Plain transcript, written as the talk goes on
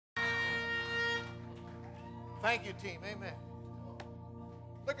Thank you, team. Amen.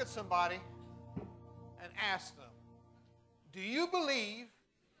 Look at somebody and ask them, do you believe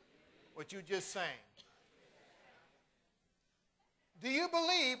what you just sang? Do you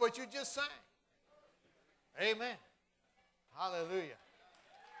believe what you just sang? Amen. Hallelujah.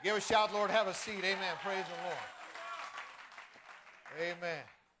 Give a shout, Lord, have a seat. Amen. Praise the Lord. Amen.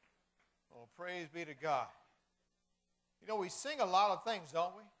 Well, praise be to God. You know, we sing a lot of things,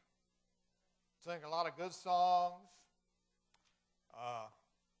 don't we? Sing a lot of good songs.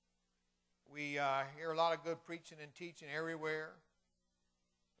 We hear a lot of good preaching and teaching everywhere.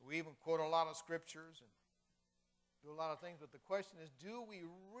 We even quote a lot of scriptures and do a lot of things. But the question is, do we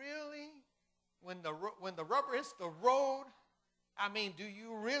really, when the rubber hits the road, I mean, do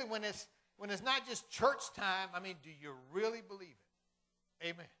you really, when it's not just church time, I mean, do you really believe it?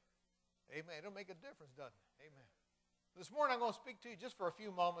 Amen. Amen. It'll make a difference, doesn't it? Amen. This morning I'm going to speak to you just for a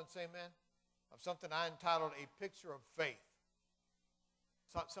few moments, amen, of something I entitled A Picture of Faith.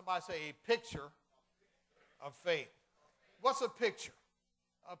 Somebody say a picture of faith. What's a picture?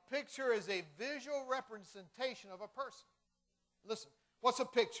 A picture is a visual representation of a person. Listen, what's a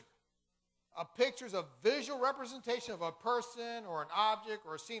picture? A picture is a visual representation of a person or an object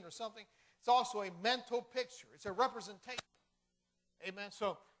or a scene or something. It's also a mental picture. It's a representation. Amen.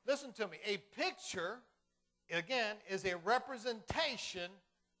 So listen to me. A picture, again, is a representation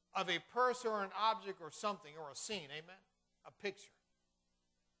of a person or an object or something or a scene. Amen. A picture.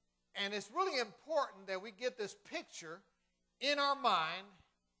 And it's really important that we get this picture in our mind,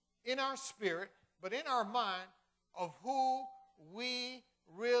 in our spirit, but in our mind of who we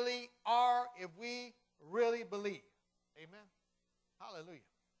really are if we really believe. Amen. Hallelujah.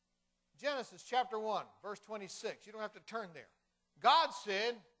 Genesis chapter 1, verse 26. You don't have to turn there. God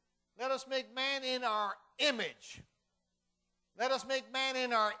said, let us make man in our image. Let us make man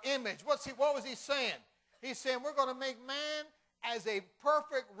in our image. What was he saying? He's saying we're going to make man as a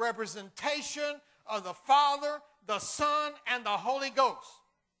perfect representation of the Father, the Son, and the Holy Ghost.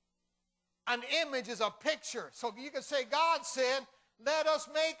 An image is a picture. So you can say, God said, let us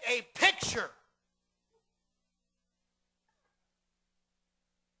make a picture.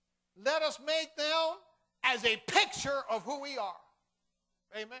 Let us make them as a picture of who we are.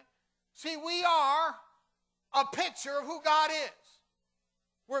 Amen. See, we are a picture of who God is.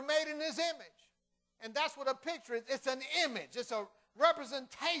 We're made in His image. And that's what a picture is. It's an image. It's a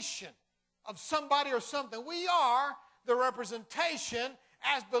representation of somebody or something. We are the representation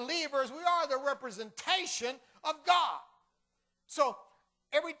as believers. We are the representation of God. So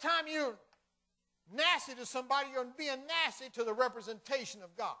every time you're nasty to somebody, you're being nasty to the representation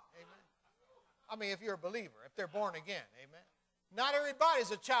of God. Amen. I mean, if you're a believer, if they're born again. Amen. Not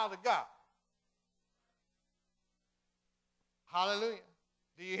everybody's a child of God. Hallelujah.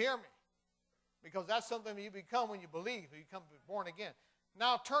 Do you hear me? Because that's something you become when you believe. You become born again.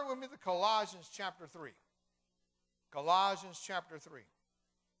 Now turn with me to Colossians chapter 3. Colossians chapter 3.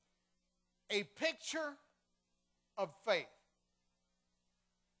 A picture of faith.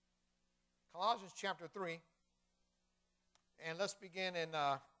 Colossians chapter 3. And let's begin in,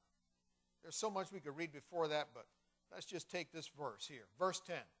 there's so much we could read before that, but let's just take this verse here. Verse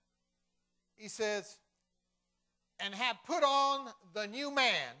 10. He says, and have put on the new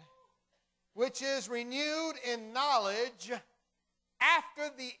man, which is renewed in knowledge after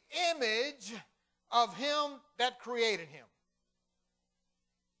the image of him that created him.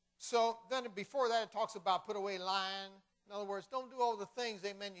 So then before that it talks about put away lying. In other words, don't do all the things,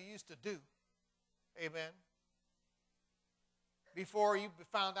 amen, you used to do. Amen. Before you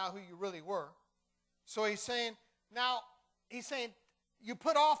found out who you really were. So he's saying, you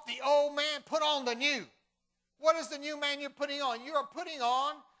put off the old man, put on the new. What is the new man you're putting on? You are putting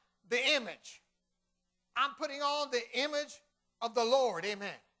on the image. I'm putting on the image of the Lord. Amen.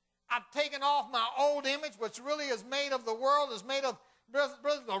 I've taken off my old image, which really is made of the world, is made of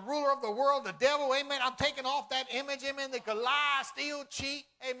the ruler of the world, the devil. Amen. I'm taking off that image. Amen. That could lie, steal, cheat.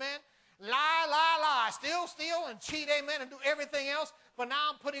 Amen. Lie, steal, and cheat. Amen. And do everything else. But now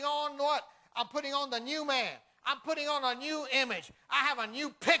I'm putting on what? I'm putting on the new man. I'm putting on a new image. I have a new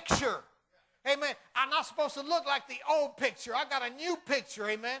picture. Amen. I'm not supposed to look like the old picture. I got a new picture.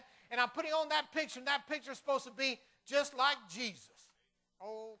 Amen. And I'm putting on that picture, and that picture is supposed to be just like Jesus.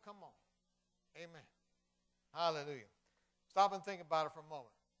 Oh, come on. Amen. Hallelujah. Stop and think about it for a moment.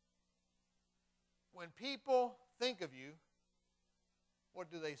 When people think of you,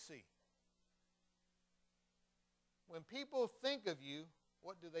 what do they see? When people think of you,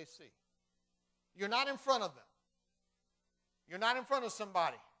 what do they see? You're not in front of them. You're not in front of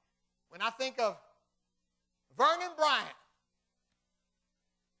somebody. When I think of Vernon Bryant,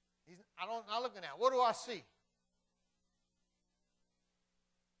 I'm not looking at, what do I see?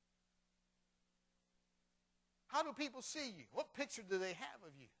 How do people see you? What picture do they have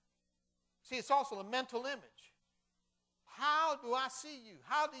of you? See, it's also a mental image. How do I see you?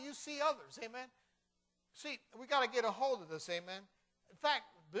 How do you see others? Amen. See, we got to get a hold of this, amen. In fact,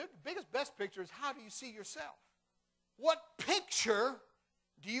 the biggest, best picture is how do you see yourself? What picture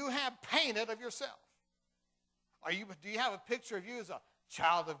do you have painted of yourself? Do you have a picture of you as a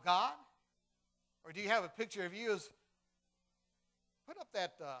child of God? Or do you have a picture of you as, put up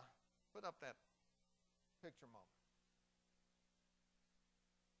that picture moment.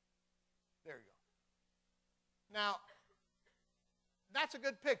 There you go. Now, that's a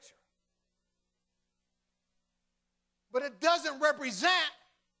good picture. But it doesn't represent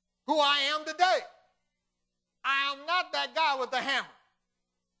who I am today. I am not that guy with the hammer.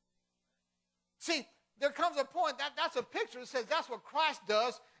 See, there comes a point that's a picture that says that's what Christ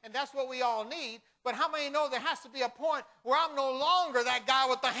does and that's what we all need. But how many know there has to be a point where I'm no longer that guy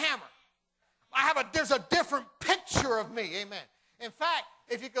with the hammer? There's a different picture of me, amen. In fact,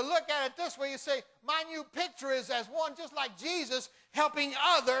 if you could look at it this way, you say, my new picture is as one just like Jesus helping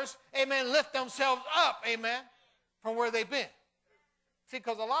others, amen, lift themselves up, amen, from where they've been. See,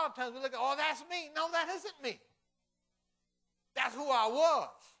 because a lot of times we look at, oh, that's me. No, that isn't me. That's who I was.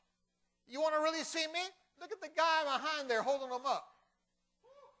 You want to really see me? Look at the guy behind there holding them up.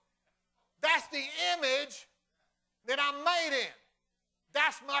 That's the image that I'm made in.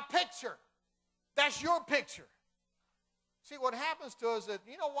 That's my picture. That's your picture. See, what happens to us is,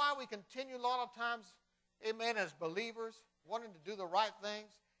 you know why we continue a lot of times, amen, as believers, wanting to do the right things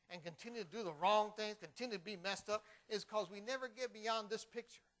and continue to do the wrong things, continue to be messed up, is because we never get beyond this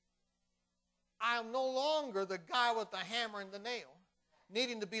picture. I am no longer the guy with the hammer and the nail,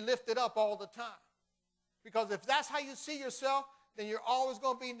 needing to be lifted up all the time. Because if that's how you see yourself, then you're always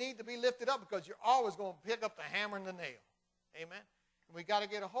going to need to be lifted up because you're always going to pick up the hammer and the nail. Amen? And we got to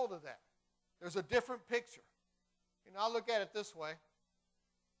get a hold of that. There's a different picture. You know, I look at it this way.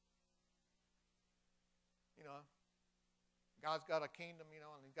 You know, God's got a kingdom, you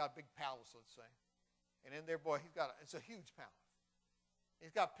know, and he's got a big palace, let's say. And in there, boy, it's a huge palace.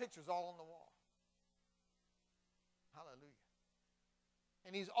 He's got pictures all on the wall. Hallelujah.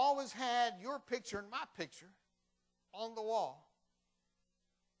 And he's always had your picture and my picture on the wall.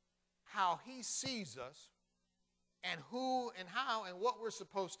 How he sees us and who and how and what we're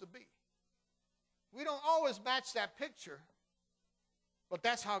supposed to be. We don't always match that picture, but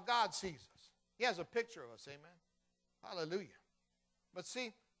that's how God sees us. He has a picture of us, amen? Hallelujah. But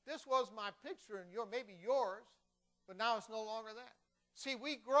see, this was my picture and maybe yours, but now it's no longer that. See,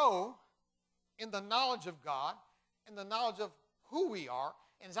 we grow in the knowledge of God and the knowledge of who we are.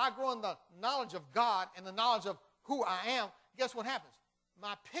 And as I grow in the knowledge of God and the knowledge of who I am, guess what happens?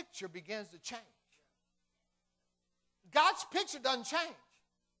 My picture begins to change. God's picture doesn't change.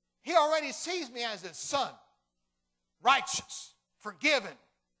 He already sees me as his son, righteous, forgiven,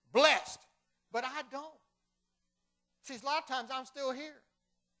 blessed. But I don't. See, a lot of times I'm still here,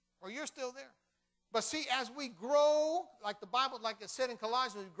 or you're still there. But see, as we grow, like the Bible, like it said in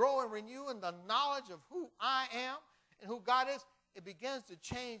Colossians, we grow and renew in the knowledge of who I am and who God is, it begins to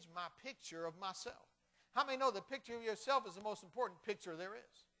change my picture of myself. How many know the picture of yourself is the most important picture there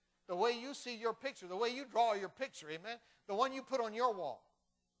is? The way you see your picture, the way you draw your picture, amen? The one you put on your wall,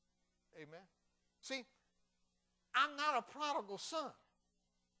 amen? See, I'm not a prodigal son.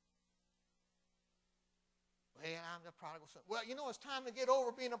 Well, I'm the prodigal son. Well, you know, it's time to get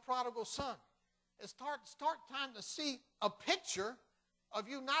over being a prodigal son. It's start time to see a picture of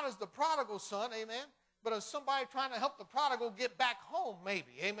you not as the prodigal son, amen, but as somebody trying to help the prodigal get back home,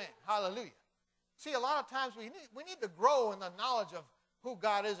 maybe, amen. Hallelujah. See, a lot of times we need to grow in the knowledge of who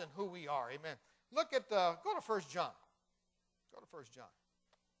God is and who we are, amen. Look at, go to 1 John. Go to 1 John.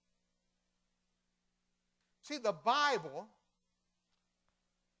 See, the Bible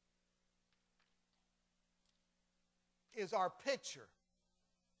is our picture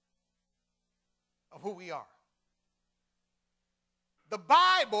of who we are. The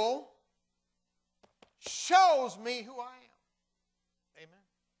Bible shows me who I am. Amen.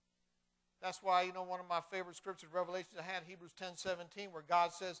 That's why, you know, one of my favorite scriptures, Revelations, I had Hebrews 10:17, where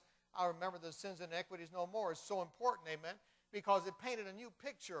God says, I remember the sins and iniquities no more. It's so important, amen, because it painted a new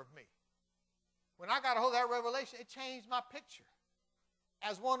picture of me. When I got a hold of that revelation, it changed my picture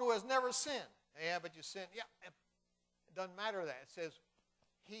as one who has never sinned. Yeah, but you sinned. Yeah, it doesn't matter that. It says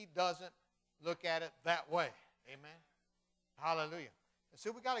he doesn't look at it that way. Amen. Hallelujah. And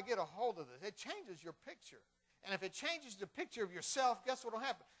so we got to get a hold of this. It changes your picture. And if it changes the picture of yourself, guess what will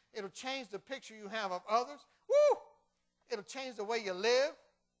happen? It'll change the picture you have of others. Woo! It'll change the way you live.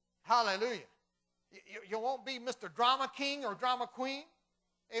 Hallelujah. You won't be Mr. Drama King or Drama Queen.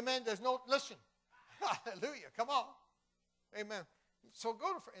 Amen. Listen. Hallelujah. Come on. Amen. So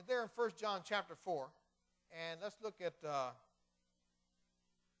go to there in 1 John chapter 4, and let's look at,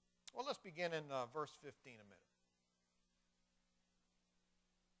 let's begin in verse 15 a minute.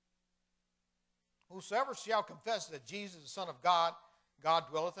 Whosoever shall confess that Jesus is the Son of God, God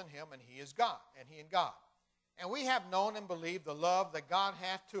dwelleth in him, and he is God, and he in God. And we have known and believed the love that God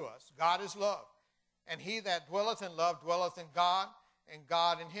hath to us. God is love. And he that dwelleth in love dwelleth in God, and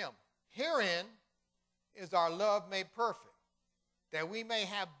God in him. Herein is our love made perfect, that we may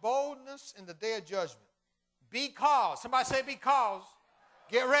have boldness in the day of judgment. Because, somebody say because.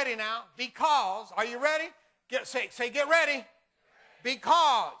 Get ready now. Because, are you ready? Say get ready.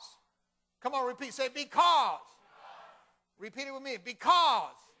 Because. Come on, repeat. Say because. Repeat it with me.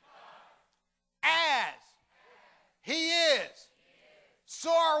 Because. As he is,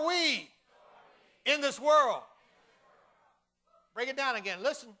 so are we in this world. Break it down again.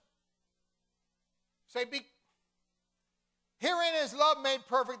 Listen. Say, herein is love made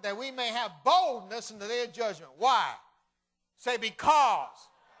perfect, that we may have boldness in the day of judgment. Why? Say, because.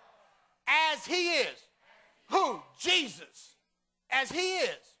 As he is. Who? Jesus. As he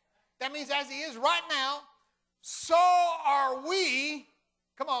is. That means as he is right now, so are we.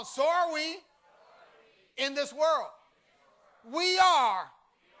 Come on, so are we in this world. We are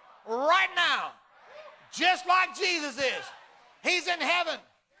right now, just like Jesus is. He's in heaven,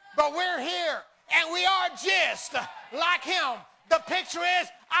 but we're here, and we are just like him. The picture is,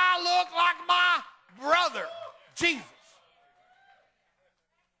 I look like my brother, Jesus.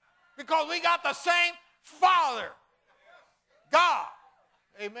 Because we got the same Father, God.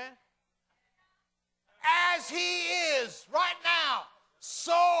 Amen. As he is right now,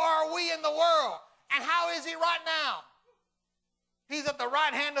 so are we in the world. And how is he right now? He's at the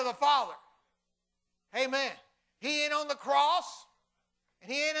right hand of the Father. Amen. He ain't on the cross,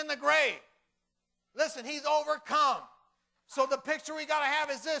 and he ain't in the grave. Listen, he's overcome. So the picture we got to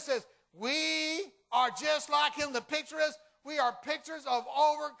have is this, is we are just like him. The picture is we are pictures of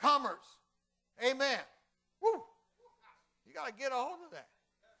overcomers. Amen. Woo. You got to get a hold of that.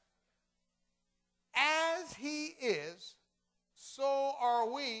 As he is, so are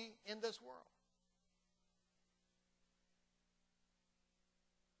we in this world.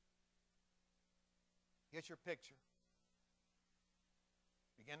 Get your picture.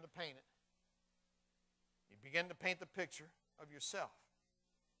 Begin to paint it. You begin to paint the picture of yourself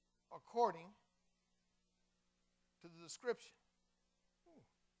according to the description.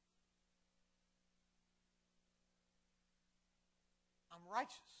 I'm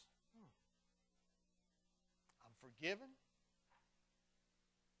righteous. I'm forgiven.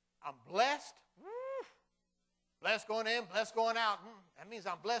 I'm blessed. Blessed going in, blessed going out. That means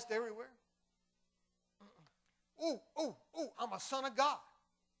I'm blessed everywhere. I'm a son of God.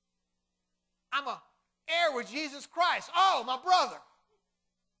 I'm an heir with Jesus Christ. Oh, my brother.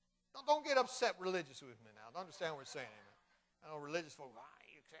 Don't get upset religious with me now. Don't understand what we're saying. Amen. I know religious folk,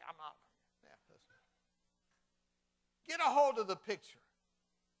 you say, I'm not. Yeah, listen. Get a hold of the picture.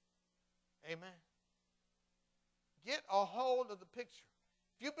 Amen. Get a hold of the picture.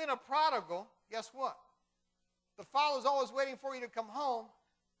 If you've been a prodigal, guess what? The Father's always waiting for you to come home.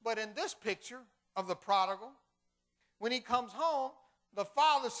 But in this picture of the prodigal, when he comes home, the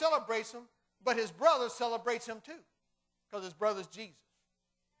Father celebrates him, but his brother celebrates him too, because his brother's Jesus.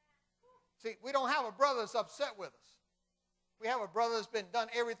 See, we don't have a brother that's upset with us. We have a brother that's been done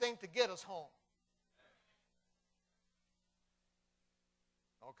everything to get us home.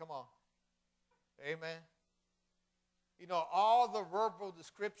 Oh, come on. Amen. You know, all the verbal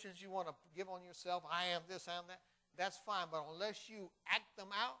descriptions you want to give on yourself, I am this, I am that, that's fine, but unless you act them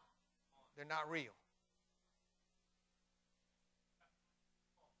out, they're not real.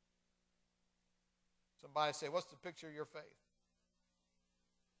 Somebody say, what's the picture of your faith?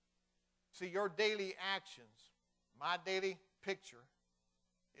 See, your daily actions, my daily picture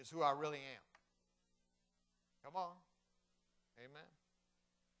is who I really am. Come on. Amen.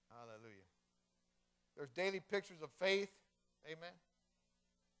 Hallelujah. There's daily pictures of faith. Amen.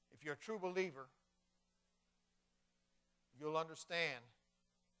 If you're a true believer, you'll understand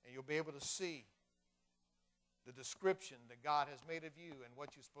and you'll be able to see the description that God has made of you and what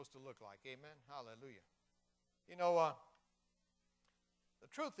you're supposed to look like. Amen. Hallelujah. You know, the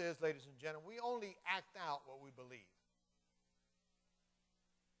truth is, ladies and gentlemen, we only act out what we believe.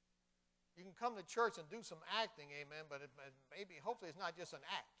 You can come to church and do some acting, amen, but hopefully it's not just an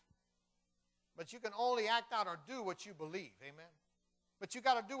act. But you can only act out or do what you believe, amen. But you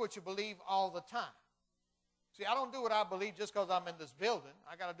got to do what you believe all the time. See, I don't do what I believe just because I'm in this building.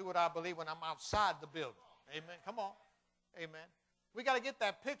 I got to do what I believe when I'm outside the building. Amen. Come on. Amen. We got to get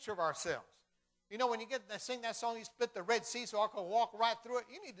that picture of ourselves. You know, when you sing that song, you split the Red Sea so I can walk right through it.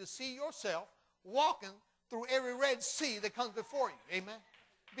 You need to see yourself walking through every Red Sea that comes before you. Amen.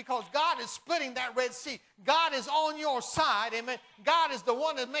 Because God is splitting that Red Sea. God is on your side. Amen. God is the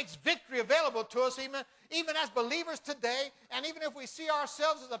one that makes victory available to us. Amen. Even as believers today, and even if we see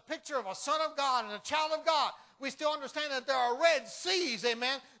ourselves as a picture of a son of God and a child of God, we still understand that there are Red Seas,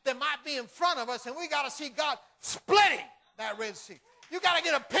 amen, that might be in front of us, and we got to see God splitting that Red Sea. You got to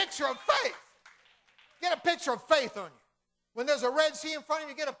get a picture of faith. Get a picture of faith on you. When there's a Red Sea in front of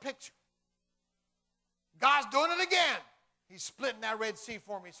you, get a picture. God's doing it again. He's splitting that Red Sea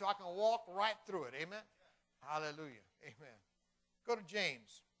for me so I can walk right through it. Amen? Hallelujah. Amen. Go to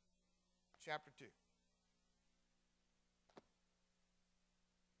James chapter 2.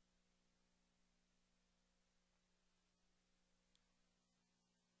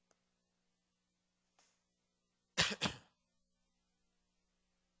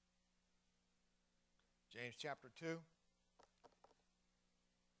 James chapter 2.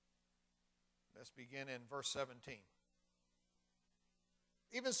 Let's begin in verse 17.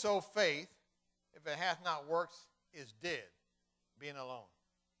 Even so, faith, if it hath not works, is dead, being alone.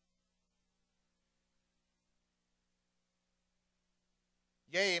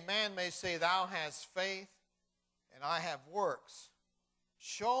 Yea, a man may say, thou hast faith, and I have works.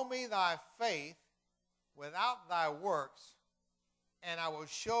 Show me thy faith without thy works, and I will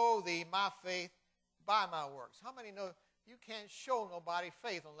show thee my faith by my works. How many know you can't show nobody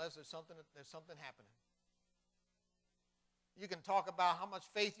faith unless there's something happening? You can talk about how much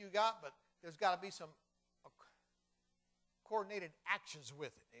faith you got, but there's got to be some coordinated actions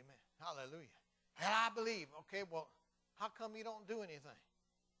with it. Amen. Hallelujah. And I believe. Okay, well, how come you don't do anything?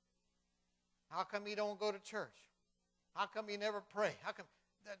 How come you don't go to church? How come you never pray? How come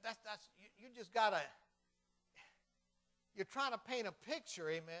you just got to, you're trying to paint a picture,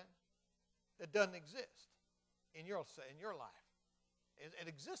 amen, that doesn't exist in your life. It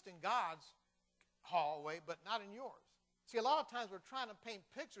exists in God's hallway, but not in yours. See, a lot of times we're trying to paint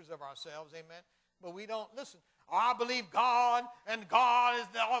pictures of ourselves, amen, but we don't listen. I believe God, and God is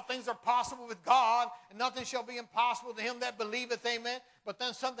that all things are possible with God, and nothing shall be impossible to him that believeth, amen. But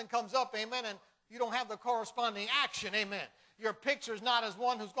then something comes up, amen, and you don't have the corresponding action, amen. Your picture is not as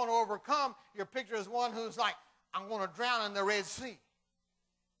one who's going to overcome. Your picture is one who's like, I'm going to drown in the Red Sea.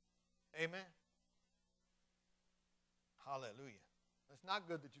 Amen. Hallelujah. It's not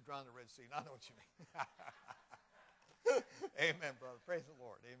good that you drown in the Red Sea. I know what you mean. Amen, brother. Praise the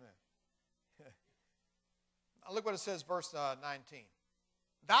Lord. Amen. Now look what it says, verse 19.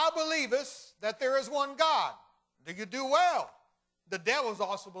 Thou believest that there is one God. Do you do well? The devils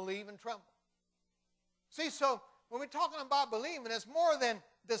also believe and tremble. See, so when we're talking about believing, it's more than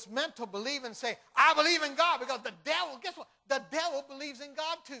this mental believing, say, I believe in God, because the devil, guess what? The devil believes in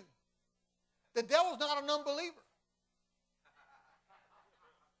God too. The devil's not an unbeliever.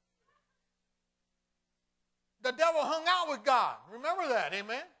 The devil hung out with God. Remember that,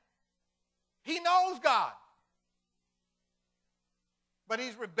 amen? He knows God. But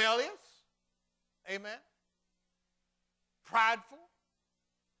he's rebellious, amen? Prideful.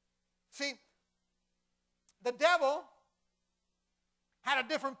 See, the devil had a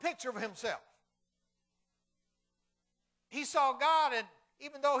different picture of himself. He saw God, and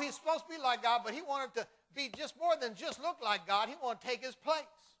even though he's supposed to be like God, but he wanted to be just more than just look like God. He wanted to take his place.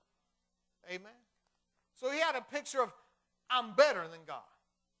 Amen? So he had a picture of, I'm better than God.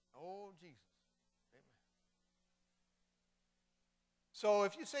 Oh, Jesus. Amen. So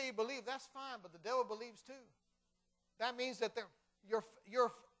if you say you believe, that's fine, but the devil believes too. That means that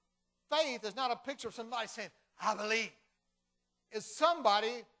your faith is not a picture of somebody saying, I believe. It's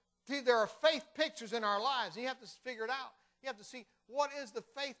somebody, see, there are faith pictures in our lives. And you have to figure it out. You have to see, what is the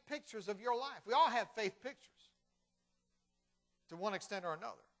faith pictures of your life? We all have faith pictures to one extent or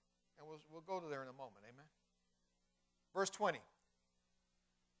another. And we'll go to there in a moment. Amen. Verse 20.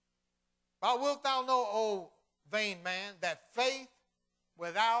 But wilt thou know, O vain man, that faith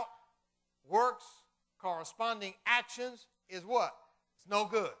without works, corresponding actions, is what? It's no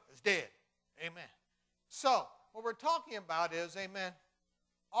good. It's dead. Amen. So, what we're talking about is, amen,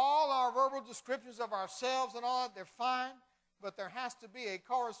 all our verbal descriptions of ourselves and all that, they're fine, but there has to be a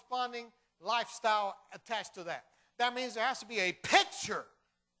corresponding lifestyle attached to that. That means there has to be a picture,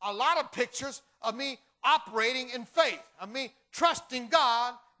 a lot of pictures of me operating in faith, of me trusting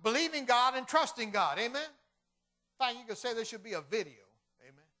God, believing God, and trusting God. Amen? In fact, you could say there should be a video.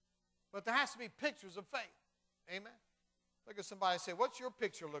 Amen? But there has to be pictures of faith. Amen? Look at somebody and say, what's your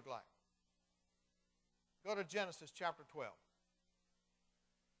picture look like? Go to Genesis chapter 12.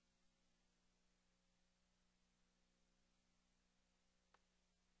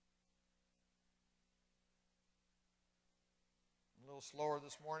 little slower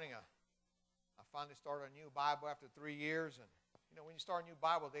this morning. I finally started a new Bible after 3 years. And, when you start a new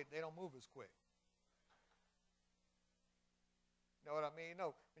Bible, they don't move as quick. You know what I mean?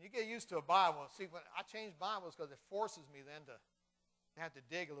 When you get used to a Bible, see, when I change Bibles because it forces me then to have to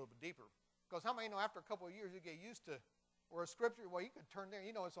dig a little bit deeper. Because how many know after a couple of years you get used to where a scripture, well, you can turn there,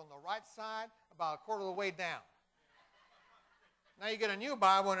 it's on the right side about a quarter of the way down. Now you get a new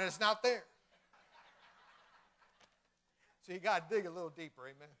Bible and it's not there. So you got to dig a little deeper,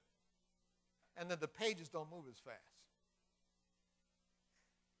 amen? And then the pages don't move as fast.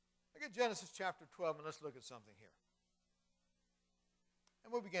 Look at Genesis chapter 12 and let's look at something here.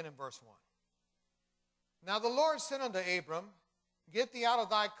 And we'll begin in verse 1. Now the Lord said unto Abram, Get thee out of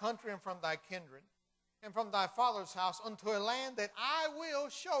thy country and from thy kindred, and from thy father's house unto a land that I will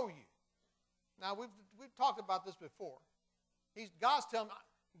show you. Now we've talked about this before. God's telling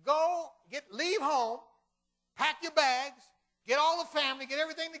him, leave home, pack your bags, get all the family, get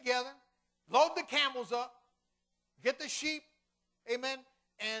everything together, load the camels up, get the sheep, amen,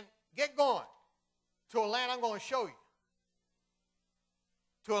 and get going to a land I'm going to show you.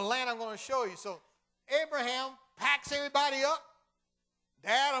 To a land I'm going to show you. So Abraham packs everybody up.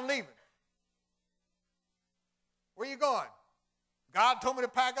 Dad, I'm leaving. Where you going? God told me to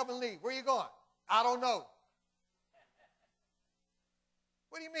pack up and leave. Where you going? I don't know.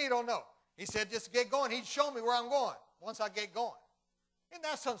 What do you mean you don't know? He said just get going. He'd show me where I'm going once I get going. Isn't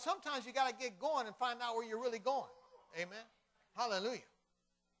that something? Sometimes you got to get going and find out where you're really going. Amen. Hallelujah.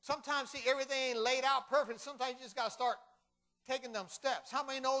 Sometimes, see, everything ain't laid out perfect. Sometimes you just got to start taking them steps. How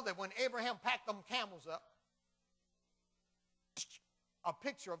many know that when Abraham packed them camels up, a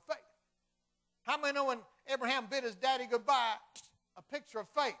picture of faith? How many know when Abraham bid his daddy goodbye, a picture of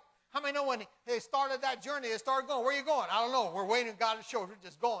faith? How many know when they started that journey, they started going? Where are you going? I don't know. We're waiting for God to show us. We're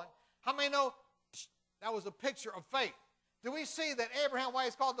just going. How many know that was a picture of faith? Do we see that Abraham, why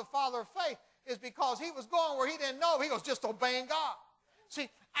he's called the father of faith, is because he was going where he didn't know. He was just obeying God. See,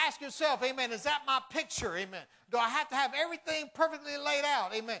 ask yourself, amen, is that my picture, amen? Do I have to have everything perfectly laid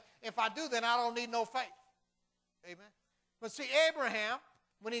out, amen? If I do, then I don't need no faith, amen? But see, Abraham,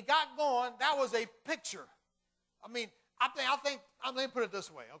 when he got going, that was a picture. I mean, I think, let me put it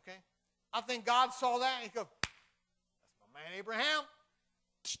this way, okay? I think God saw that and he goes, that's my man Abraham.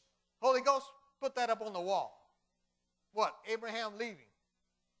 Holy Ghost, put that up on the wall. What? Abraham leaving,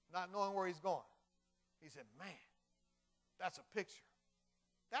 not knowing where he's going. He said, man, that's a picture.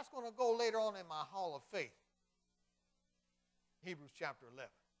 That's going to go later on in my hall of faith. Hebrews chapter 11.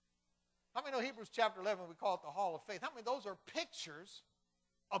 How many know Hebrews chapter 11, we call it the hall of faith? How many those are pictures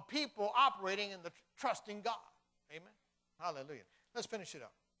of people operating in the trusting God? Amen. Hallelujah. Let's finish it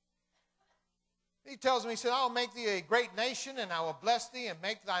up. He tells me, he said, I will make thee a great nation, and I will bless thee, and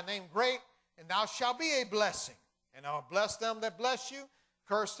make thy name great, and thou shalt be a blessing. And I will bless them that bless you,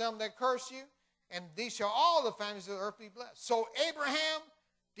 curse them that curse you, and these shall all the families of the earth be blessed. So Abraham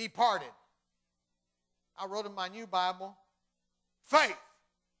departed. I wrote in my new Bible, faith.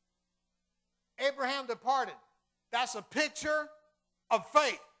 Abraham departed. That's a picture of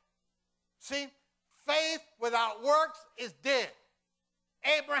faith. See, faith without works is dead.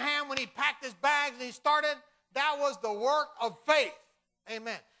 Abraham, when he packed his bags and he started, that was the work of faith.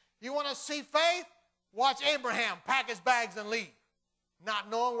 Amen. You want to see faith? Watch Abraham pack his bags and leave, not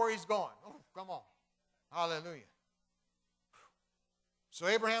knowing where he's going. Oh, come on. Hallelujah. So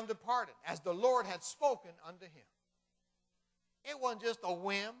Abraham departed as the Lord had spoken unto him. It wasn't just a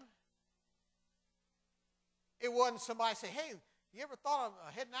whim. It wasn't somebody say, hey, you ever thought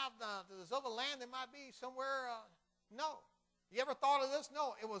of heading out to this other land that might be somewhere? No. You ever thought of this?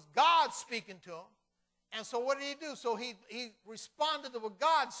 No. It was God speaking to him. And so what did he do? So he responded to what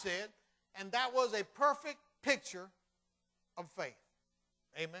God said, and that was a perfect picture of faith.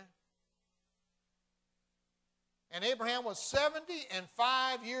 Amen. And Abraham was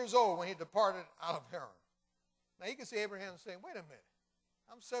 75 years old when he departed out of Haran. Now you can see Abraham saying, wait a minute,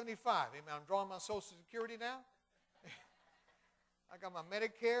 I'm 75. Amen. I'm drawing my Social Security now. I got my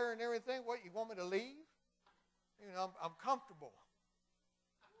Medicare and everything. What, you want me to leave? You know, I'm comfortable.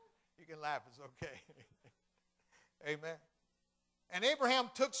 You can laugh, it's okay. Amen. And Abraham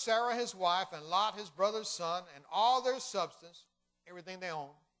took Sarah his wife and Lot his brother's son and all their substance, everything they owned,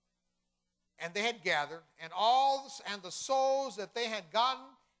 and they had gathered, and the souls that they had gotten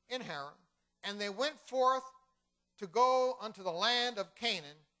in Haran, and they went forth to go unto the land of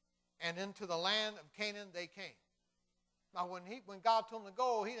Canaan, and into the land of Canaan they came. Now, when God told them to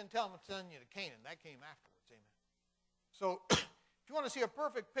go, he didn't tell them to send you to Canaan. That came afterwards, amen. So, if you want to see a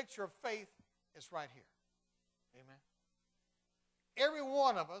perfect picture of faith, it's right here, amen. Every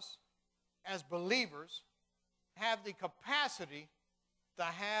one of us, as believers, have the capacity to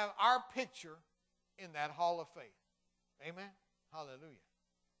have our picture in that hall of faith. Amen? Hallelujah.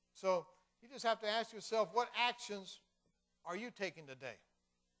 So you just have to ask yourself, what actions are you taking today?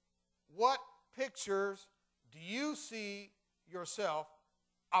 What pictures do you see yourself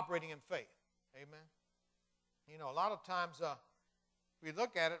operating in faith? Amen? You know, a lot of times we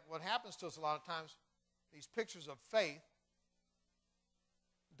look at it, what happens to us a lot of times, these pictures of faith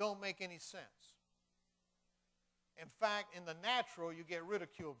don't make any sense. In fact, in the natural, you get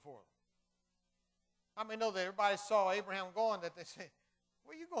ridiculed for them. How many know that everybody saw Abraham going, that they say,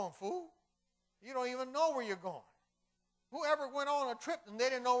 where you going, fool? You don't even know where you're going. Whoever went on a trip and they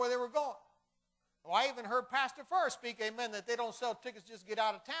didn't know where they were going. Well, I even heard Pastor Furr speak, amen, that they don't sell tickets just to get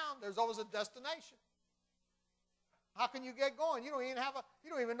out of town. There's always a destination. How can you get going? You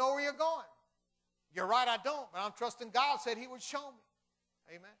don't even know where you're going. You're right, I don't, but I'm trusting God said he would show me.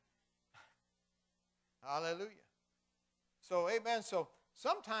 Amen. Hallelujah. So, amen. So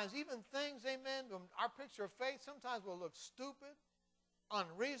sometimes even things, amen, our picture of faith sometimes will look stupid,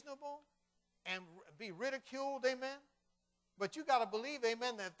 unreasonable, and be ridiculed, amen. But you got to believe,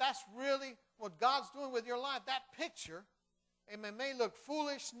 amen, that if that's really what God's doing with your life, that picture, amen, may look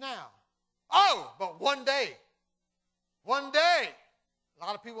foolish now. Oh, but one day, a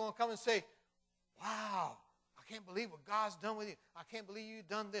lot of people will come and say, wow, I can't believe what God's done with you. I can't believe you've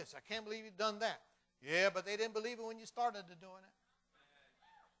done this. I can't believe you've done that. Yeah, but they didn't believe it when you started doing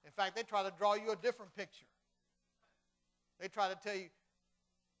it. In fact, they try to draw you a different picture. They try to tell you,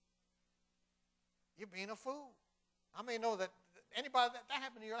 you're being a fool. I may know that anybody that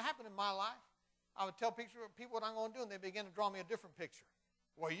happened to you, that happened in my life. I would tell people what I'm going to do, and they begin to draw me a different picture.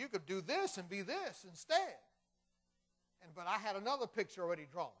 Well, you could do this and be this instead. But I had another picture already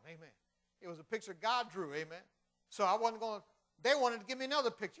drawn, amen. It was a picture God drew, amen. So I wasn't going to, they wanted to give me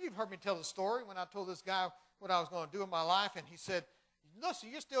another picture. You've heard me tell the story when I told this guy what I was going to do in my life, and he said, listen,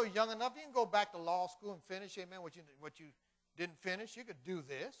 you're still young enough. You can go back to law school and finish, amen, what you didn't finish. You could do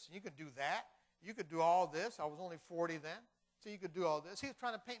this. You could do that. You could do all this. I was only 40 then, so you could do all this. He was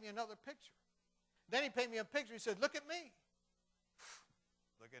trying to paint me another picture. Then he painted me a picture. He said, look at me.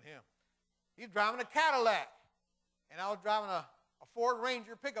 Look at him. He's driving a Cadillac, and I was driving a Ford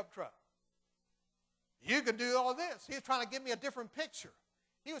Ranger pickup truck. You could do all this. He was trying to give me a different picture.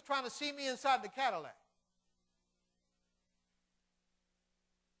 He was trying to see me inside the Cadillac.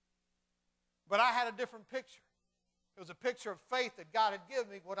 But I had a different picture. It was a picture of faith that God had given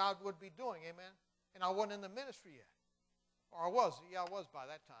me what I would be doing, amen. And I wasn't in the ministry yet. Or I was. Yeah, I was by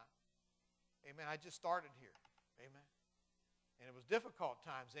that time. Amen. I just started here. Amen. And it was difficult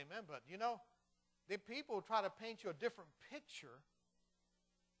times, amen. But, you know, the people try to paint you a different picture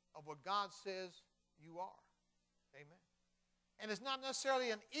of what God says you are. Amen. And it's not necessarily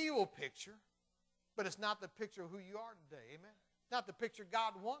an evil picture, but it's not the picture of who you are today. Amen. It's not the picture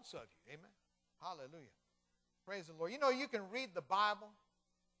God wants of you. Amen. Hallelujah. Praise the Lord. You know, you can read the Bible,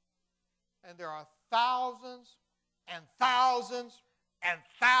 and there are thousands and thousands and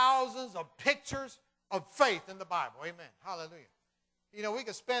thousands of pictures of faith in the Bible. Amen. Hallelujah. You know, we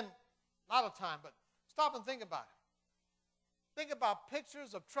could spend a lot of time, but stop and think about it. Think about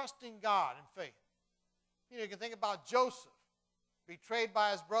pictures of trusting God in faith. You know, you can think about Joseph, betrayed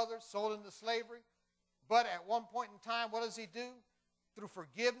by his brothers, sold into slavery. But at one point in time, what does he do? Through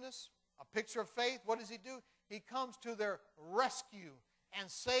forgiveness, a picture of faith, what does he do? He comes to their rescue and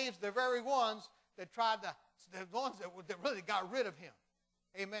saves the very ones that really got rid of him.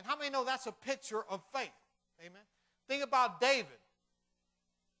 Amen. How many know that's a picture of faith? Amen. Think about David.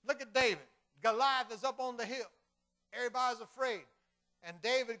 Look at David. Goliath is up on the hill. Everybody's afraid. And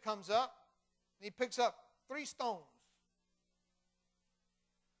David comes up and he picks up 3 stones.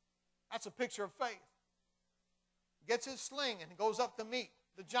 That's a picture of faith. Gets his sling and goes up to meet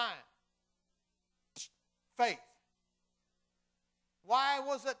the giant. Faith. Why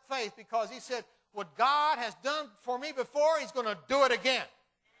was it faith? Because he said, what God has done for me before, he's going to do it again.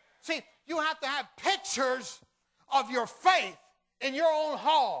 See, you have to have pictures of your faith in your own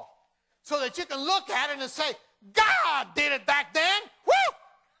hall so that you can look at it and say, God did it back then. Woo!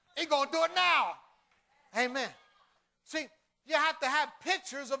 He's going to do it now. Amen. See, you have to have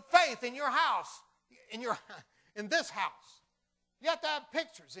pictures of faith in your house, in this house. You have to have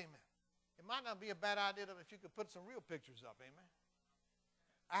pictures, amen. It might not be a bad idea if you could put some real pictures up, amen.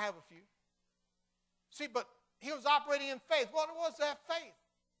 I have a few. See, but he was operating in faith. What was that faith?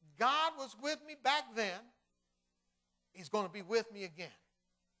 God was with me back then. He's going to be with me again.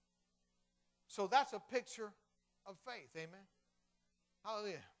 So that's a picture of faith, amen.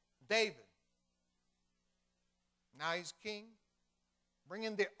 Hallelujah. David. Now he's king.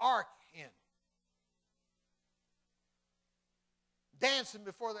 Bringing the ark in. dancing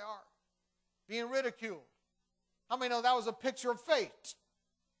before the ark, being ridiculed. How many know that was a picture of faith?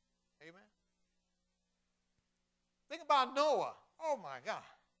 Amen. Think about Noah. Oh, my God.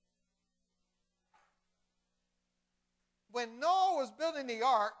 When Noah was building the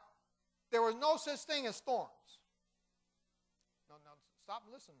ark, there was no such thing as storms. No, stop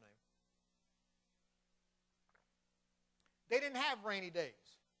and listen to me. They didn't have rainy days.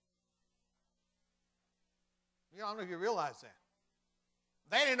 I don't know if you realize that.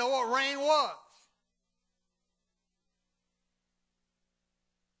 They didn't know what rain was.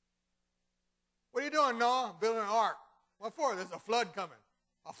 What are you doing, Noah? Building an ark. What for? There's a flood coming.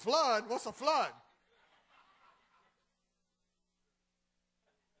 A flood? What's a flood?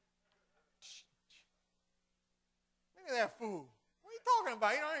 Look at that fool. What are you talking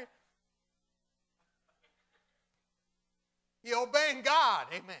about? You're obeying God.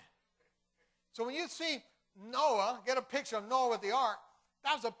 Amen. So when you see Noah, get a picture of Noah with the ark,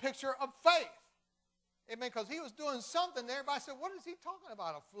 that was a picture of faith. Amen. Because he was doing something there. Everybody said, what is he talking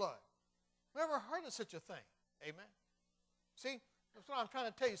about, a flood? Who ever heard of such a thing? Amen. See, that's what I'm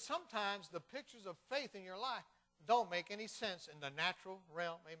trying to tell you. Sometimes the pictures of faith in your life don't make any sense in the natural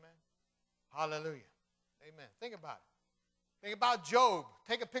realm. Amen. Hallelujah. Amen. Think about it. Think about Job.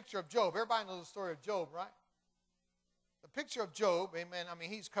 Take a picture of Job. Everybody knows the story of Job, right? The picture of Job, amen, I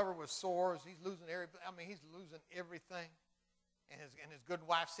mean, he's covered with sores. He's losing everything. And his good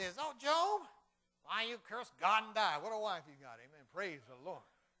wife says, oh, Job, why you curse God and die? What a wife you got, amen. Praise the Lord.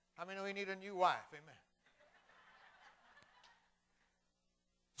 How many know we need a new wife, amen?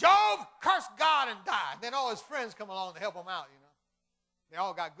 Job, curse God and die. And then all his friends come along to help him out, They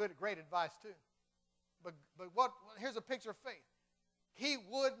all got great advice, too. But here's a picture of faith. He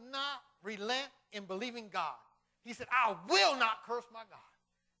would not relent in believing God. He said, I will not curse my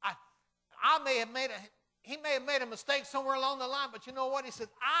God. He may have made a mistake somewhere along the line, but you know what? He said,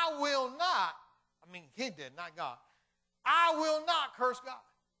 I will not. I mean, he did, not God. I will not curse God.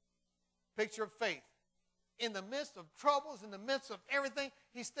 Picture of faith. In the midst of troubles, in the midst of everything,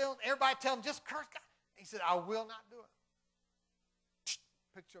 everybody tell him, just curse God. He said, I will not do it.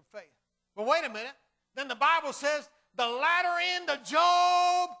 Picture of faith. But wait a minute. Then the Bible says, the latter end of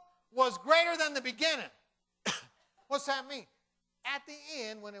Job was greater than the beginning. What's that mean? At the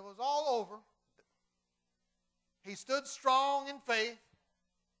end, when it was all over, he stood strong in faith,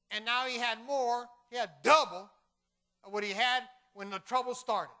 and now he had more. He had double of what he had when the trouble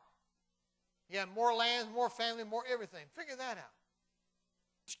started. He had more lands, more family, more everything. Figure that out.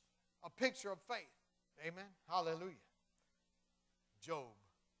 A picture of faith. Amen. Hallelujah. Job.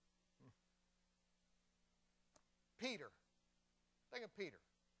 Peter. Think of Peter.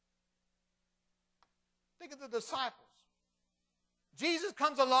 Think of the disciples. Jesus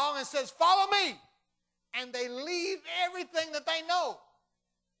comes along and says, follow me. And they leave everything that they know.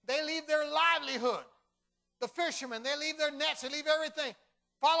 They leave their livelihood. The fishermen, they leave their nets, they leave everything.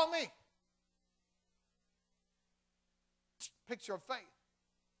 Follow me. Picture of faith.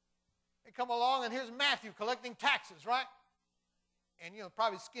 They come along, and here's Matthew collecting taxes, right? And,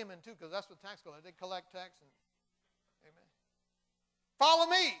 probably skimming, too, because that's what tax collectors, they collect tax. Amen. Follow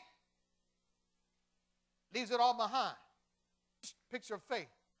me. Leaves it all behind. Picture of faith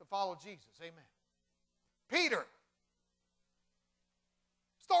to follow Jesus. Amen. Peter.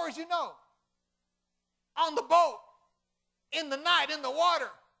 Stories you know. On the boat. In the night. In the water.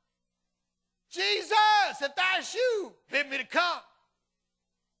 Jesus, if that's you, bid me to come.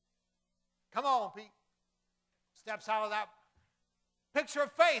 Come on, Pete. Steps out of that picture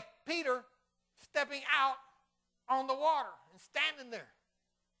of faith. Peter stepping out on the water and standing there.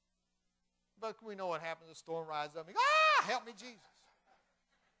 But we know what happens. The storm rises up. Help me, Jesus.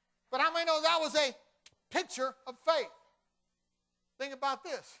 But how many know that was a picture of faith? Think about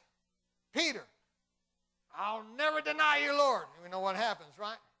this. Peter, I'll never deny you, Lord. We know what happens,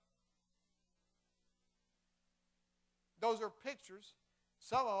 right? Those are pictures.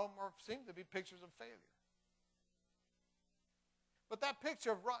 Some of them seem to be pictures of failure. But that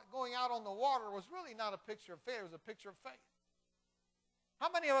picture of going out on the water was really not a picture of failure. It was a picture of faith. How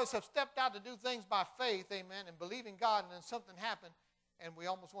many of us have stepped out to do things by faith, amen, and believe in God, and then something happened, and we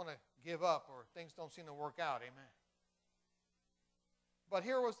almost want to give up, or things don't seem to work out, amen? But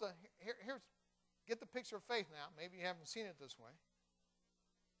here's get the picture of faith now. Maybe you haven't seen it this way.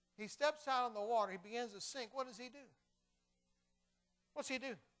 He steps out on the water. He begins to sink. What does he do? What's he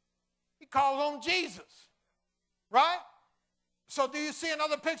do? He calls on Jesus, right? So do you see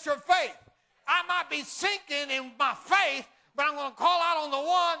another picture of faith? I might be sinking in my faith, but I'm going to call out on the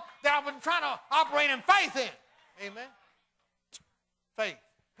one that I've been trying to operate in faith in. Amen? Faith.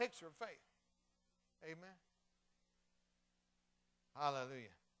 Picture of faith. Amen? Hallelujah.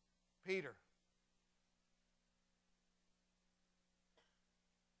 Peter.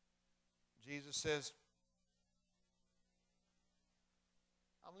 Jesus says,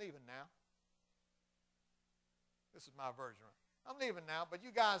 I'm leaving now. This is my version. I'm leaving now, but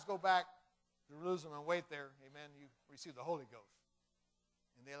you guys go back to Jerusalem and wait there. Amen. You receive the Holy Ghost.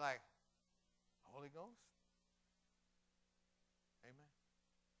 And they're like, Holy Ghost? Amen.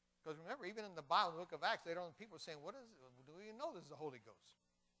 Because remember, even in the Bible, the book of Acts, people are saying, what is it? Do we know this is the Holy Ghost?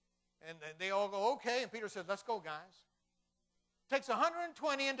 And they all go, okay. And Peter says, let's go, guys. Takes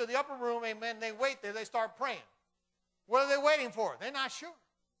 120 into the upper room, amen. They wait there. They start praying. What are they waiting for? They're not sure.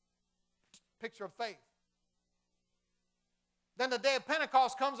 Picture of faith. Then the day of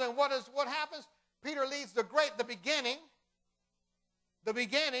Pentecost comes, and what happens? Peter leads the beginning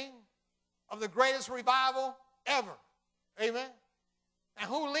of the greatest revival ever. Amen. And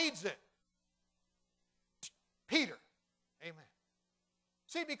who leads it? Peter. Amen.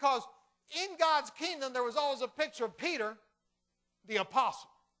 See, because in God's kingdom, there was always a picture of Peter, the apostle.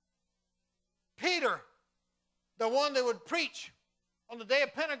 Peter, the one that would preach on the day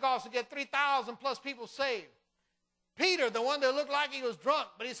of Pentecost to get 3,000 plus people saved. Peter, the one that looked like he was drunk,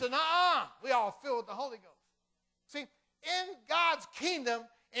 but he said, we all filled with the Holy Ghost. See, in God's kingdom,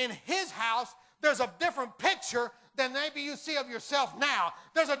 in his house, there's a different picture than maybe you see of yourself now.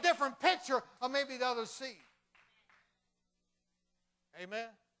 There's a different picture of maybe the others see. Amen.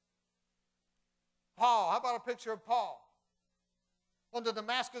 Paul, how about a picture of Paul? On the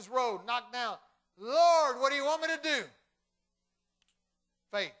Damascus road, knocked down. Lord, what do you want me to do?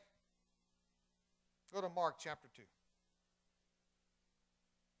 Faith. Go to Mark chapter 2.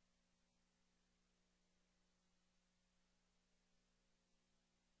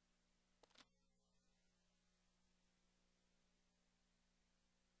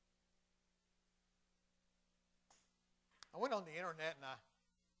 I went on the internet and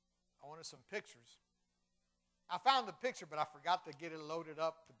I wanted some pictures. I found the picture, but I forgot to get it loaded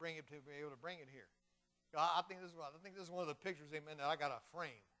up to be able to bring it here. I think this is one of the pictures, amen, that I got to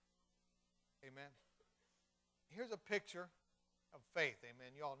frame. Amen. Here's a picture of faith,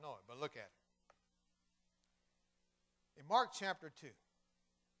 amen. You all know it, but look at it. In Mark chapter 2,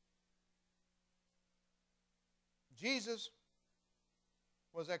 Jesus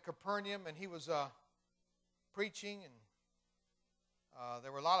was at Capernaum, and he was preaching, and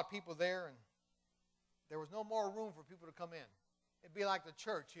there were a lot of people there, and there was no more room for people to come in. It'd be like the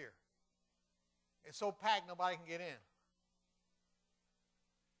church here. It's so packed, nobody can get in.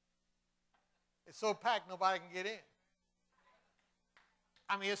 It's so packed, nobody can get in.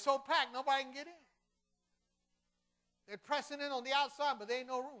 I mean, it's so packed, nobody can get in. They're pressing in on the outside, but there ain't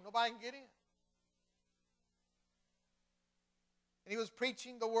no room. Nobody can get in. And he was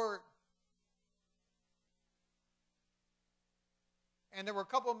preaching the word. And there were a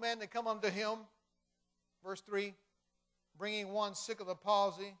couple of men that come unto him, verse 3, bringing one sick of the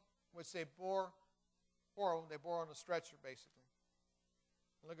palsy, which they bore on a stretcher, basically.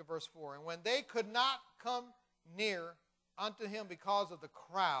 Look at verse 4. And when they could not come near unto him because of the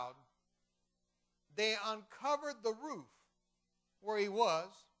crowd, they uncovered the roof where he was,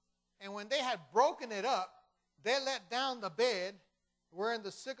 and when they had broken it up, they let down the bed wherein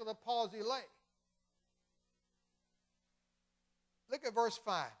the sick of the palsy lay. Look at verse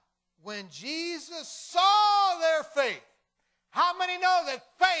 5. When Jesus saw their faith, how many know that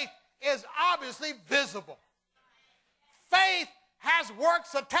faith is obviously visible? Faith has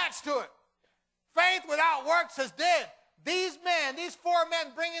works attached to it. Faith without works is dead. These four men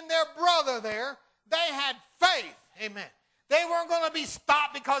bringing their brother there, they had faith. Amen. They weren't going to be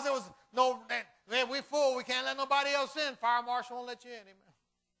stopped because there was no, man, we're full. We can't let nobody else in. Fire marshal won't let you in. Amen.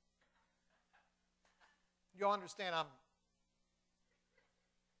 You understand,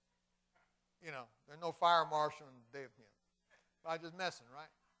 there's no fire marshal in Dave. I'm just messing, right?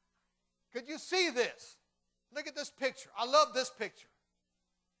 Could you see this? Look at this picture. I love this picture.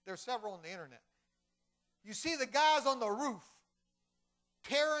 There's several on the internet. You see the guys on the roof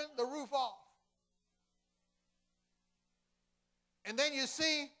tearing the roof off. And then you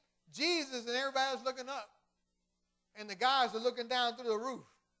see Jesus and everybody else looking up. And the guys are looking down through the roof.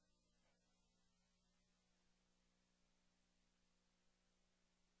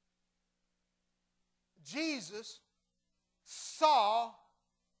 Jesus saw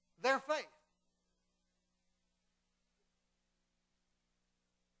their faith.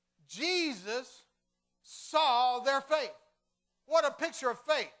 Jesus saw their faith. What a picture of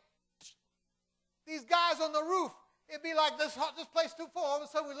faith. These guys on the roof, it'd be like this place too full. All of a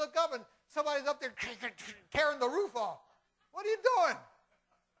sudden we look up and somebody's up there tearing the roof off. What are you doing?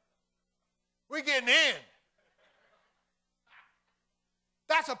 We're getting in.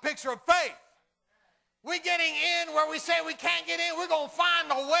 That's a picture of faith. We're getting in where we say we can't get in. We're going to find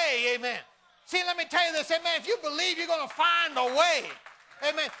a way. Amen. See, let me tell you this. Amen. If you believe, you're going to find a way.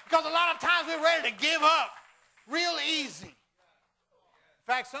 Amen. Because a lot of times we're ready to give up real easy. In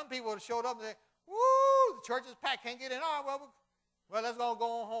fact, some people have showed up and say, woo, the church is packed, can't get in. All right, well, let's go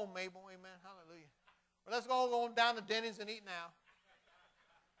on home, Mabel. Amen. Hallelujah. Well, let's go on down to Denny's and eat now.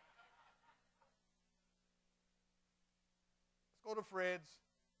 Let's go to Fred's,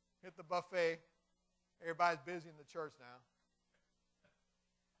 hit the buffet. Everybody's busy in the church now.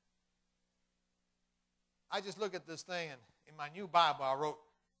 I just look at this thing, and in my new Bible, I wrote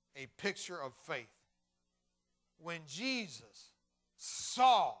a picture of faith. When Jesus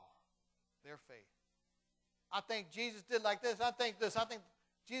saw their faith. I think Jesus did like this. I think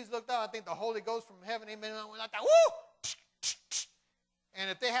Jesus looked out. I think the Holy Ghost from heaven, amen, went like that. Woo! And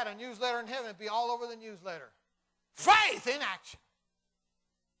if they had a newsletter in heaven, it'd be all over the newsletter. Faith in action.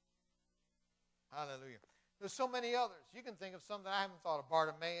 Hallelujah. There's so many others. You can think of some that I haven't thought of.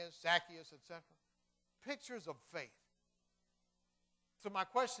 Bartimaeus, Zacchaeus, etc. Pictures of faith. So my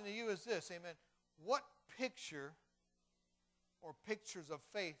question to you is this, amen. What picture or pictures of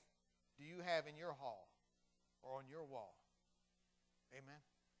faith do you have in your hall or on your wall? Amen.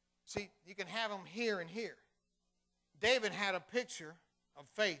 See, you can have them here and here. David had a picture of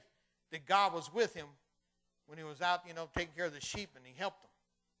faith that God was with him when he was out, taking care of the sheep, and he helped them.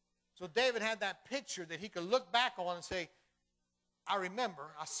 So David had that picture that he could look back on and say, I remember,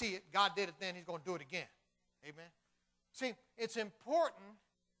 I see it, God did it then, he's going to do it again. Amen. See, it's important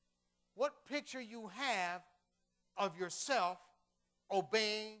what picture you have of yourself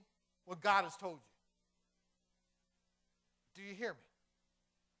obeying what God has told you. Do you hear me?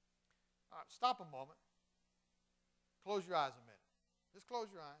 All right, stop a moment. Close your eyes a minute. Just close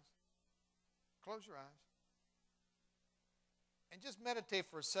your eyes. Close your eyes. And just meditate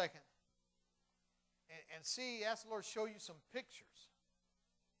for a second and see, ask the Lord to show you some pictures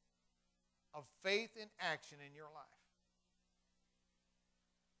of faith in action in your life.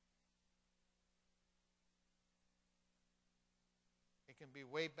 It can be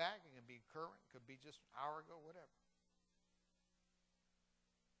way back, it can be current, it could be just an hour ago, whatever.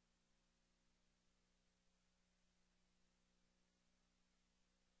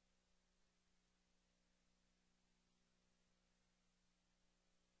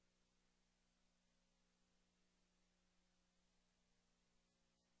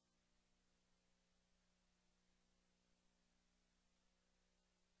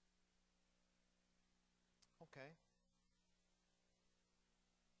 Okay.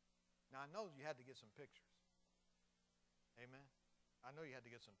 Now, I know you had to get some pictures. Amen. I know you had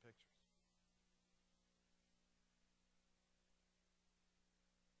to get some pictures.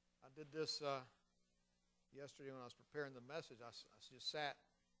 I did this yesterday when I was preparing the message. I just sat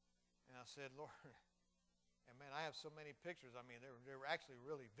and I said, Lord, and man, I have so many pictures. I mean, they were actually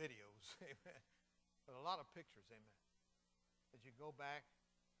really videos. Amen. But a lot of pictures, amen. As you go back,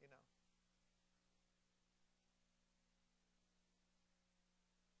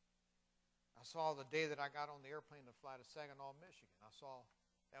 I saw the day that I got on the airplane to fly to Saginaw, Michigan. I saw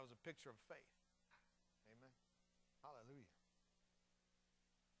that was a picture of faith. Amen. Hallelujah.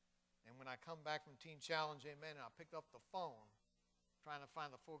 And when I come back from Teen Challenge, amen, and I picked up the phone trying to find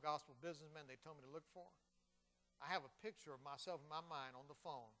the full gospel businessman they told me to look for, I have a picture of myself in my mind on the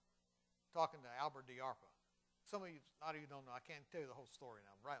phone talking to Albert DiArpa. Some of you, a lot of you don't know. I can't tell you the whole story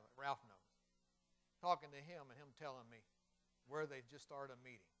now. Ralph knows. Talking to him and him telling me where they just started a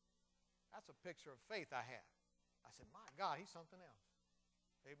meeting. That's a picture of faith I have. I said, my God, he's something else.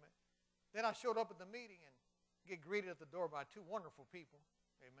 Amen. Then I showed up at the meeting and get greeted at the door by two wonderful people.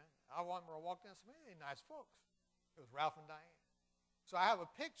 Amen. I walked in and said, man, they're nice folks. It was Ralph and Diane. So I have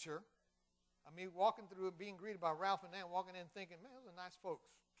a picture of me walking through, being greeted by Ralph and Diane, walking in thinking, man, those are nice folks.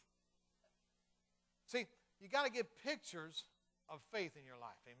 See, you got to get pictures of faith in your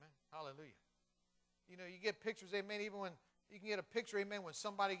life. Amen. Hallelujah. You get pictures, amen, even when you can get a picture, amen, when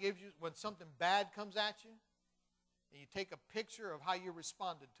somebody gives you, when something bad comes at you, and you take a picture of how you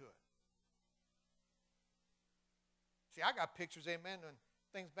responded to it. See, I got pictures, amen, when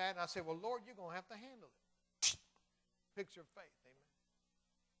things bad, and I say, well, Lord, you're going to have to handle it. Picture of faith, amen.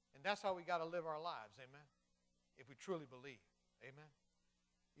 And that's how we got to live our lives, amen, if we truly believe, amen.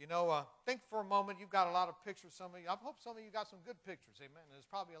 Think for a moment. You've got a lot of pictures, some of you. I hope some of you got some good pictures, amen, and there's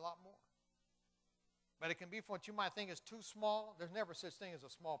probably a lot more. But it can be for what you might think is too small. There's never such thing as a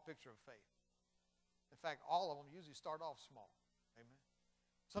small picture of faith. In fact, all of them usually start off small. Amen.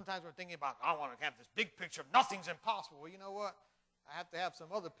 Sometimes we're thinking about, I want to have this big picture of nothing's impossible. Well, you know what? I have to have some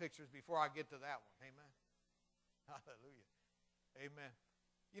other pictures before I get to that one. Amen. Hallelujah. Amen.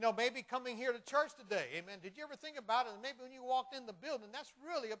 You know, maybe coming here to church today, amen. Did you ever think about it? Maybe when you walked in the building, that's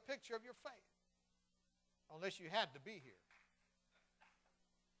really a picture of your faith. Unless you had to be here.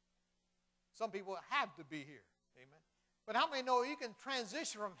 Some people have to be here, amen. But how many know you can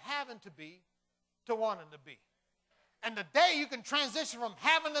transition from having to be to wanting to be? And the day you can transition from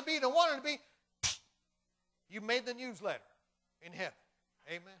having to be to wanting to be, you made the newsletter in heaven.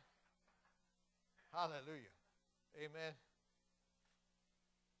 Amen. Hallelujah. Amen.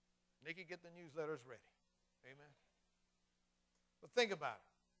 Nikki, get the newsletters ready. Amen. But think about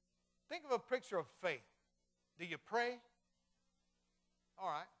it. Think of a picture of faith. Do you pray? All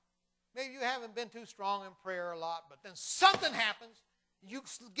right. Maybe you haven't been too strong in prayer a lot, but then something happens. You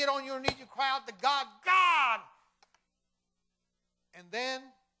get on your knees, you cry out to God, God! And then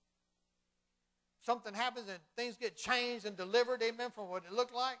something happens and things get changed and delivered, amen, from what it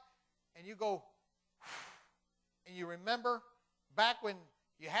looked like. And you go, and you remember back when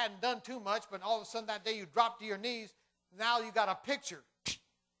you hadn't done too much, but all of a sudden that day you dropped to your knees. Now you got a picture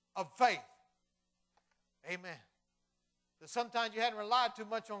of faith. Amen. That sometimes you hadn't relied too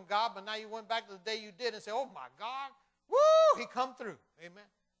much on God, but now you went back to the day you did and said, oh my God, woo, he come through. Amen.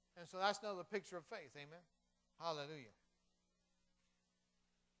 And so that's another picture of faith. Amen. Hallelujah.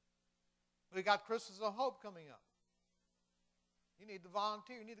 We got Christmas of Hope coming up. You need to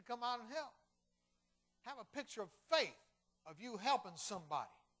volunteer. You need to come out and help. Have a picture of faith, of you helping somebody,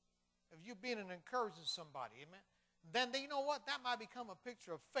 of you being an encouraging somebody. Amen. Then you know what? That might become a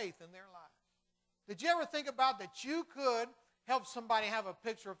picture of faith in their lives. Did you ever think about that you could help somebody have a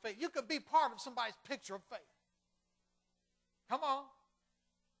picture of faith? You could be part of somebody's picture of faith. Come on.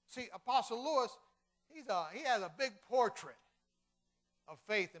 See, Apostle Lewis, he has a big portrait of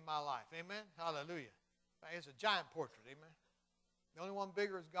faith in my life. Amen? Hallelujah. It's a giant portrait. Amen? The only one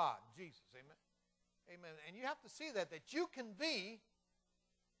bigger is God, Jesus. Amen? Amen. And you have to see that you can be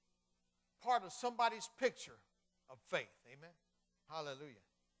part of somebody's picture of faith. Amen? Hallelujah.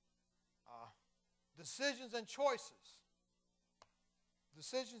 Decisions and choices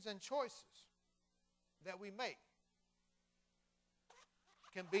that we make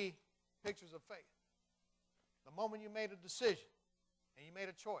can be pictures of faith. The moment you made a decision and you made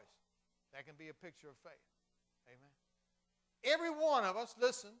a choice, that can be a picture of faith. Amen. Every one of us,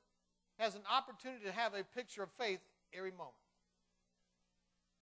 listen, has an opportunity to have a picture of faith every moment.